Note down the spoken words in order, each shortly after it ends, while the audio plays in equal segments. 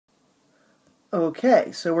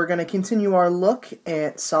Okay, so we're going to continue our look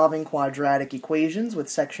at solving quadratic equations with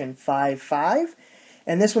section 5.5,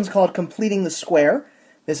 and this one's called completing the square.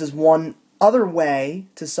 This is one other way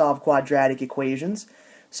to solve quadratic equations.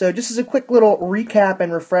 So just as a quick little recap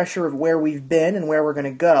and refresher of where we've been and where we're going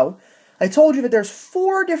to go, I told you that there's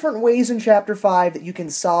 4 different ways in chapter 5 that you can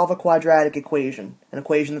solve a quadratic equation, an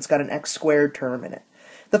equation that's got an x squared term in it.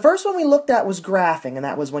 The first one we looked at was graphing, and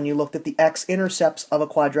that was when you looked at the x-intercepts of a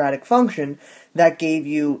quadratic function that gave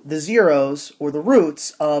you the zeros, or the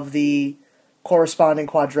roots, of the corresponding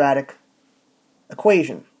quadratic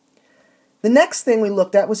equation. The next thing we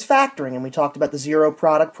looked at was factoring, and we talked about the zero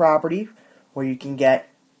product property, where you can get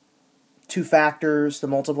two factors that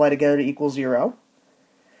multiply together to equal 0.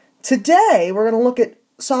 Today, we're going to look at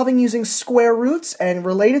solving using square roots, and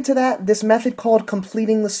related to that, this method called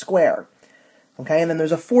completing the square. Okay, and then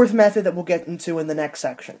there's a fourth method that we'll get into in the next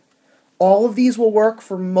section. All of these will work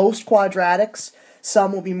for most quadratics.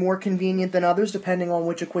 Some will be more convenient than others depending on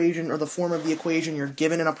which equation or the form of the equation you're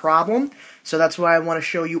given in a problem. So that's why I want to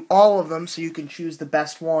show you all of them so you can choose the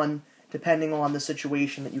best one depending on the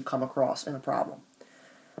situation that you come across in a problem.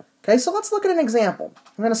 Okay, so let's look at an example.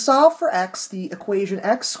 I'm going to solve for x the equation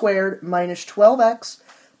x squared minus 12x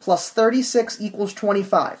plus 36 equals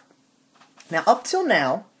 25. Now, up till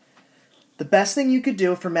now, the best thing you could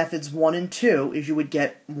do for methods 1 and 2 is you would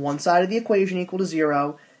get one side of the equation equal to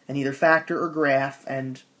 0 and either factor or graph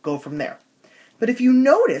and go from there. But if you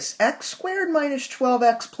notice, x squared minus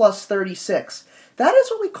 12x plus 36, that is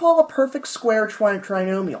what we call a perfect square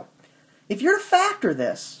trinomial. If you're to factor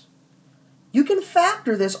this, you can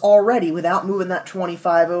factor this already without moving that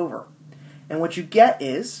 25 over. And what you get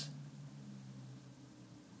is,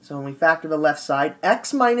 so when we factor the left side,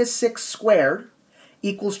 x minus 6 squared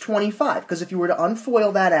equals 25, because if you were to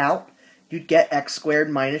unfoil that out, you'd get x squared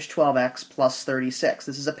minus 12x plus 36.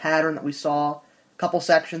 This is a pattern that we saw a couple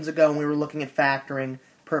sections ago when we were looking at factoring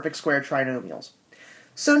perfect square trinomials.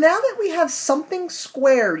 So now that we have something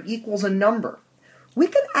squared equals a number, we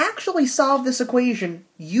can actually solve this equation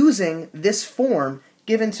using this form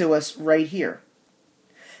given to us right here.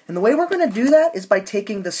 And the way we're going to do that is by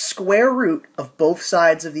taking the square root of both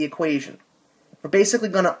sides of the equation. We're basically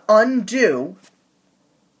going to undo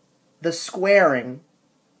the squaring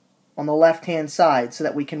on the left-hand side so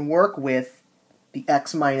that we can work with the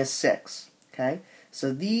x minus 6. Okay?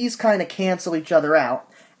 So these kind of cancel each other out,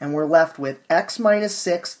 and we're left with x minus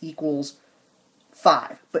 6 equals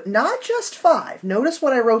 5. But not just 5. Notice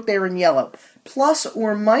what I wrote there in yellow. Plus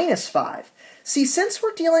or minus 5. See, since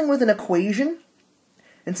we're dealing with an equation,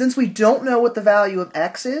 and since we don't know what the value of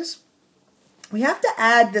x is, we have to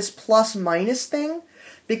add this plus minus thing,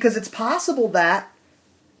 because it's possible that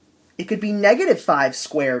it could be negative 5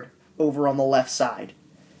 squared over on the left side.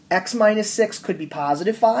 X minus 6 could be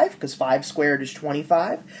positive 5, because 5 squared is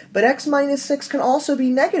 25. But x minus 6 can also be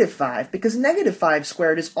negative 5, because negative 5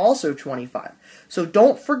 squared is also 25. So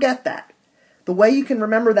don't forget that. The way you can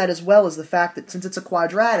remember that as well is the fact that since it's a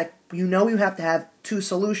quadratic, you know you have to have 2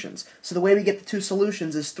 solutions. So the way we get the 2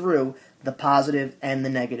 solutions is through the positive and the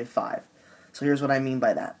negative 5. So here's what I mean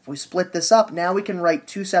by that. If we split this up, now we can write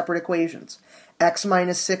 2 separate equations. X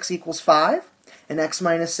minus 6 equals 5, and x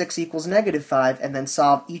minus 6 equals negative 5, and then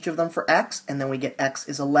solve each of them for x, and then we get x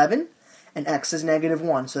is 11, and x is negative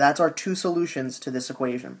 1. So that's our 2 solutions to this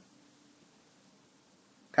equation.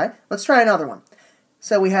 Okay, let's try another one.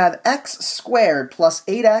 So we have x squared plus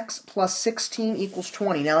 8x plus 16 equals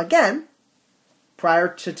 20. Now again, prior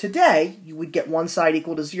to today, you would get one side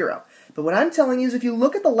equal to 0. But what I'm telling you is if you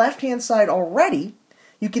look at the left-hand side already,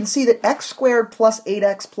 you can see that x squared plus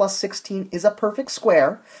 8x plus 16 is a perfect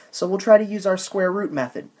square, so we'll try to use our square root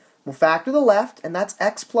method. We'll factor the left, and that's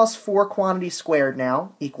x plus 4 quantity squared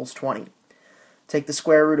now equals 20. Take the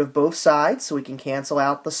square root of both sides so we can cancel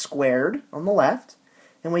out the squared on the left,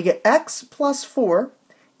 and we get x plus 4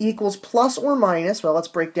 equals plus or minus, well, let's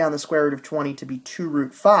break down the square root of 20 to be 2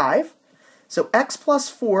 root 5. So x plus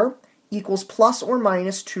 4 equals plus or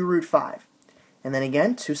minus 2 root 5. And then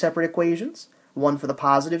again, 2 separate equations. One for the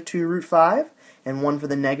positive 2 root 5, and one for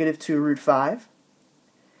the negative 2 root 5.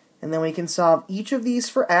 And then we can solve each of these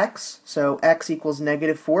for x, so x equals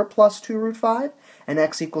negative 4 plus 2 root 5, and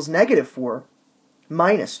x equals negative 4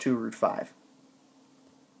 minus 2 root 5.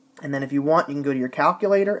 And then if you want, you can go to your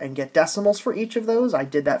calculator and get decimals for each of those. I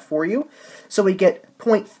did that for you. So we get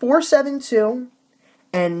 0.472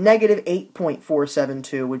 and negative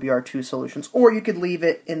 8.472 would be our 2 solutions. Or you could leave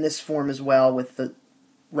it in this form as well with the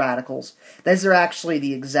radicals. These are actually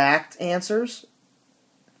the exact answers,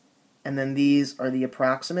 and then these are the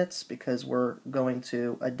approximates because we're going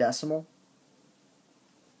to a decimal.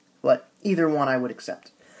 But either one I would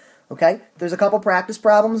accept. Okay, there's a couple practice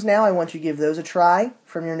problems now. I want you to give those a try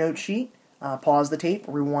from your note sheet. Pause the tape,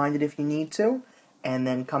 rewind it if you need to, and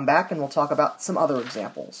then come back and we'll talk about some other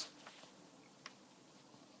examples.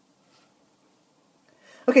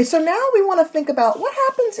 Okay, so now we want to think about what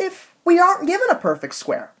happens if we aren't given a perfect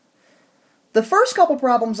square. The first couple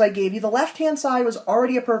problems I gave you, the left-hand side was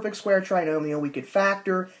already a perfect square trinomial. We could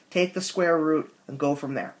factor, take the square root, and go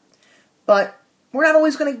from there. But we're not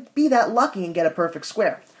always going to be that lucky and get a perfect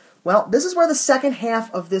square. Well, this is where the second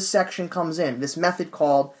half of this section comes in, this method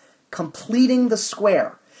called completing the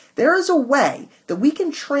square. There is a way that we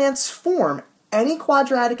can transform any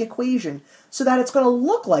quadratic equation so that it's going to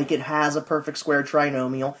look like it has a perfect square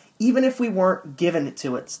trinomial, even if we weren't given it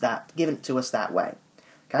to us that way.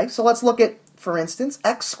 Okay, so let's look at, for instance,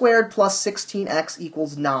 x squared plus 16x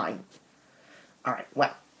equals 9. All right,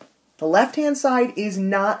 well, the left-hand side is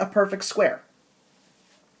not a perfect square.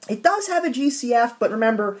 It does have a GCF, but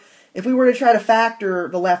remember, if we were to try to factor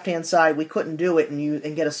the left-hand side, we couldn't do it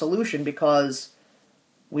and get a solution because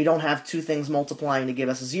we don't have two things multiplying to give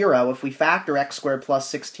us 0. If we factor x squared plus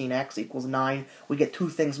 16x equals 9, we get two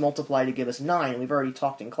things multiplied to give us 9. And we've already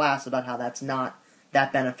talked in class about how that's not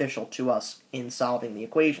that beneficial to us in solving the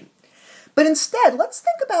equation. But instead, let's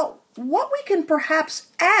think about what we can perhaps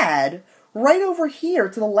add right over here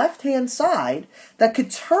to the left-hand side that could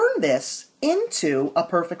turn this into a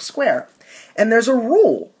perfect square. And there's a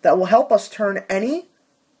rule that will help us turn any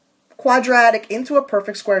quadratic into a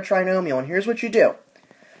perfect square trinomial. And here's what you do.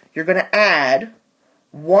 You're going to add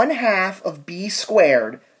 1/2 of b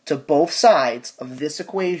squared to both sides of this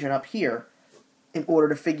equation up here in order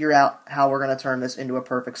to figure out how we're going to turn this into a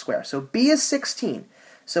perfect square. So b is 16.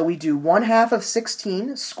 So we do 1/2 of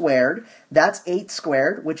 16 squared. That's 8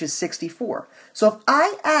 squared, which is 64. So if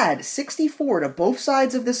I add 64 to both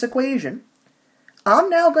sides of this equation, I'm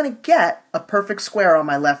now going to get a perfect square on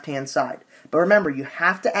my left-hand side. But remember, you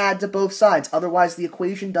have to add to both sides, otherwise the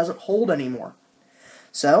equation doesn't hold anymore.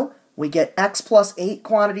 So we get x plus 8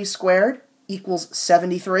 quantity squared equals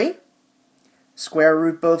 73. Square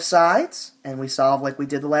root both sides, and we solve like we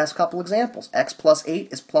did the last couple examples. X plus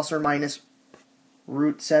 8 is plus or minus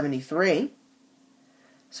root 73.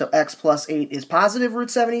 So x plus 8 is positive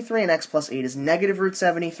root 73, and x plus 8 is negative root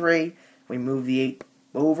 73. We move the 8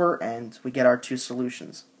 over, and we get our two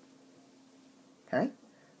solutions. Okay?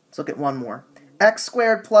 Let's look at one more. X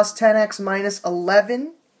squared plus 10x minus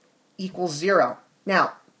 11 equals 0.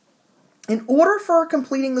 Now, in order for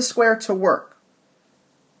completing the square to work,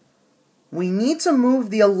 we need to move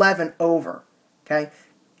the 11 over. Okay?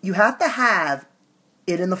 You have to have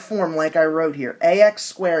it in the form like I wrote here, ax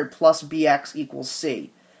squared plus bx equals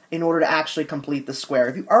c, in order to actually complete the square.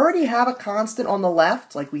 If you already have a constant on the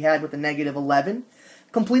left, like we had with the negative 11,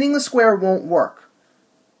 completing the square won't work.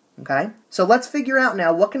 Okay? So let's figure out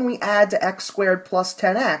now, what can we add to x squared plus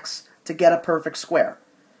 10x to get a perfect square?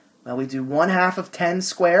 Well, we do 1/2 of 10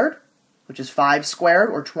 squared, which is 5 squared,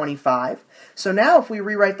 or 25. So now if we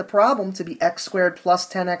rewrite the problem to be x squared plus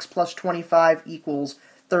 10x plus 25 equals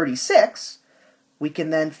 36, we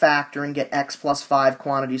can then factor and get x plus 5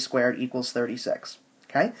 quantity squared equals 36.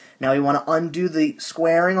 Okay? Now we want to undo the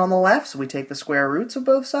squaring on the left, so we take the square roots of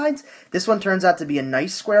both sides. This one turns out to be a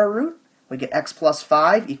nice square root. We get x plus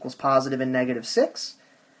 5 equals positive and negative 6.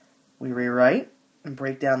 We rewrite and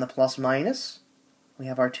break down the plus minus. We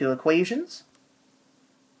have our two equations,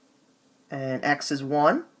 and x is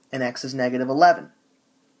 1, and x is negative 11.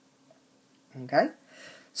 Okay?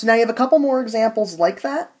 So now you have a couple more examples like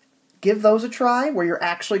that. Give those a try, where you're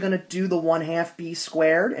actually going to do the 1/2 b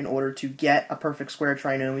squared in order to get a perfect square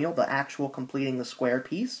trinomial, the actual completing the square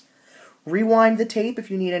piece. Rewind the tape if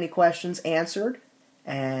you need any questions answered,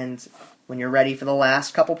 and when you're ready for the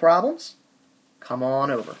last couple problems, come on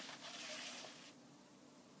over.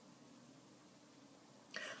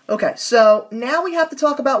 Okay, so now we have to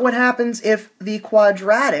talk about what happens if the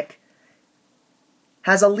quadratic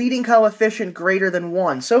has a leading coefficient greater than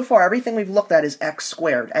 1. So far, everything we've looked at is x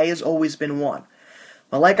squared. A has always been 1.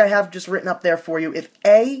 Well, like I have just written up there for you, if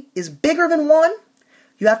a is bigger than 1,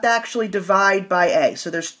 you have to actually divide by a. So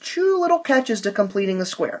there's two little catches to completing the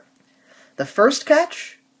square. The first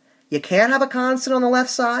catch, you can't have a constant on the left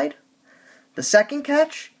side. The second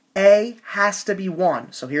catch, a has to be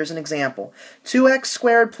 1. So here's an example. 2x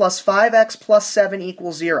squared plus 5x plus 7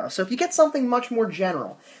 equals 0. So if you get something much more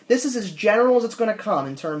general, this is as general as it's going to come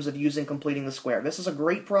in terms of using completing the square. This is a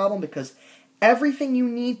great problem because everything you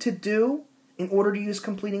need to do in order to use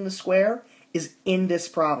completing the square is in this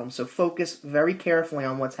problem. So focus very carefully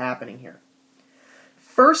on what's happening here.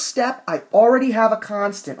 First step, I already have a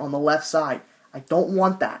constant on the left side. I don't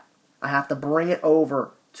want that. I have to bring it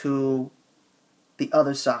over to the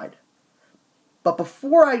other side. But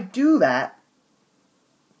before I do that,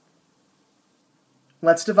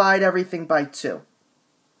 let's divide everything by 2.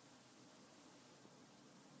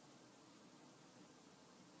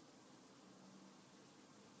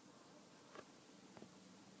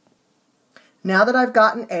 Now that I've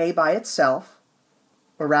gotten a by itself,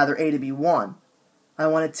 or rather a to be 1, I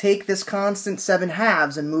want to take this constant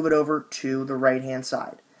 7/2 and move it over to the right-hand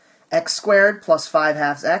side. X squared plus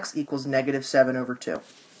 5/2 x equals negative 7 over 2.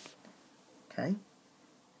 Okay.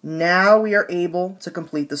 Now we are able to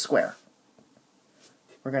complete the square.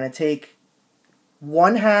 We're going to take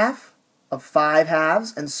 1/2 of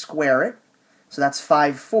 5/2 and square it. So that's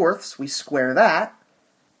 5/4. We square that,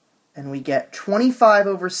 and we get 25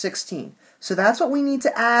 over 16. So that's what we need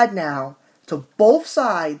to add now to both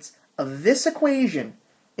sides of this equation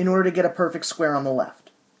in order to get a perfect square on the left.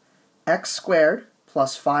 X squared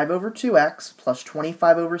plus 5 over 2x plus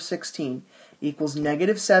 25 over 16 equals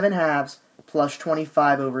negative 7/2 plus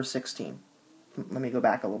 25 over 16. Let me go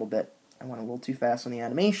back a little bit. I went a little too fast on the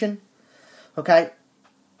animation. Okay,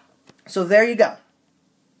 so there you go.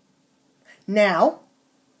 Now,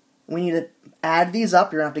 we need to add these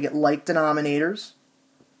up. You're going to have to get like denominators,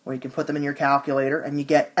 or you can put them in your calculator, and you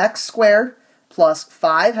get x squared plus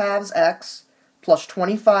 5/2 x plus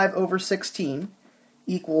 25 over 16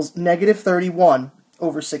 equals negative 31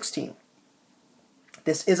 over 16.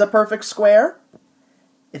 This is a perfect square.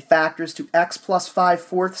 It factors to x plus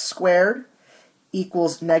 5/4 squared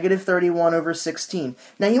equals negative 31 over 16.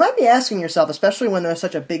 Now you might be asking yourself, especially when there's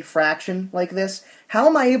such a big fraction like this, how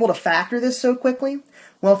am I able to factor this so quickly?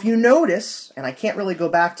 Well, if you notice, and I can't really go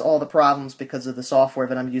back to all the problems because of the software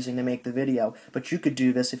that I'm using to make the video, but you could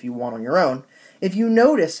do this if you want on your own. If you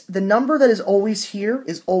notice, the number that is always here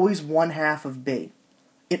is always 1/2 of b.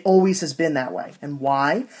 It always has been that way. And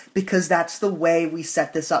why? Because that's the way we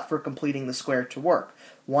set this up for completing the square to work.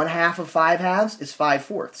 1/2 of 5/2 is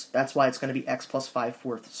 5/4. That's why it's going to be x plus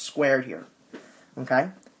 5/4 squared here.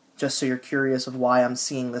 Okay? Just so you're curious of why I'm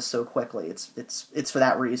seeing this so quickly. It's for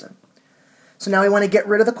that reason. So now we want to get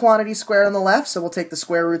rid of the quantity squared on the left, so we'll take the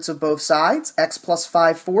square roots of both sides. X plus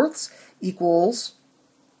 5/4 equals,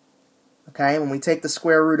 okay, when we take the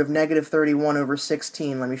square root of negative 31 over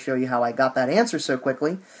 16, let me show you how I got that answer so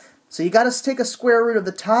quickly. So you got to take a square root of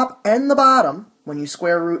the top and the bottom when you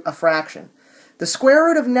square root a fraction. The square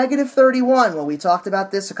root of negative 31, well, we talked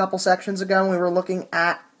about this a couple sections ago when we were looking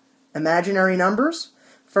at imaginary numbers.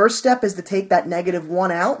 First step is to take that negative 1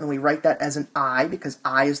 out, and we write that as an I, because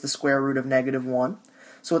I is the square root of negative 1.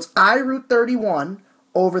 So it's I root 31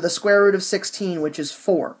 over the square root of 16, which is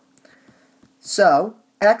 4. So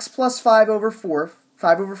x plus 5 over 4,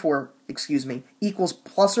 equals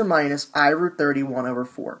plus or minus I root 31 over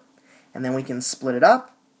 4. And then we can split it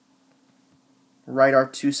up, write our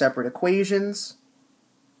two separate equations,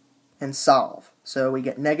 and solve. So we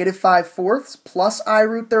get negative 5/4 plus I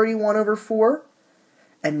root 31 over 4,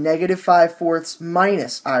 and negative 5/4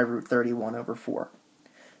 minus I root 31 over 4.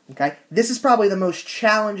 Okay? This is probably the most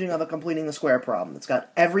challenging of a completing the square problem. It's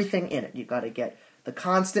got everything in it. You've got to get the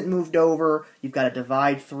constant moved over. You've got to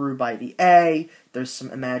divide through by the a. There's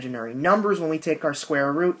some imaginary numbers when we take our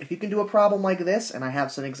square root. If you can do a problem like this, and I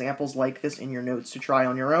have some examples like this in your notes to try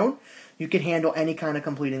on your own, you can handle any kind of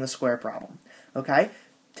completing the square problem. Okay?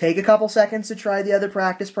 Take a couple seconds to try the other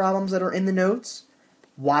practice problems that are in the notes.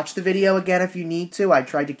 Watch the video again if you need to. I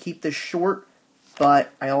tried to keep this short,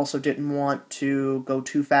 but I also didn't want to go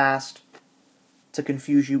too fast to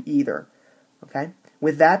confuse you either. Okay?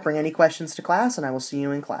 With that, bring any questions to class, and I will see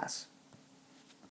you in class.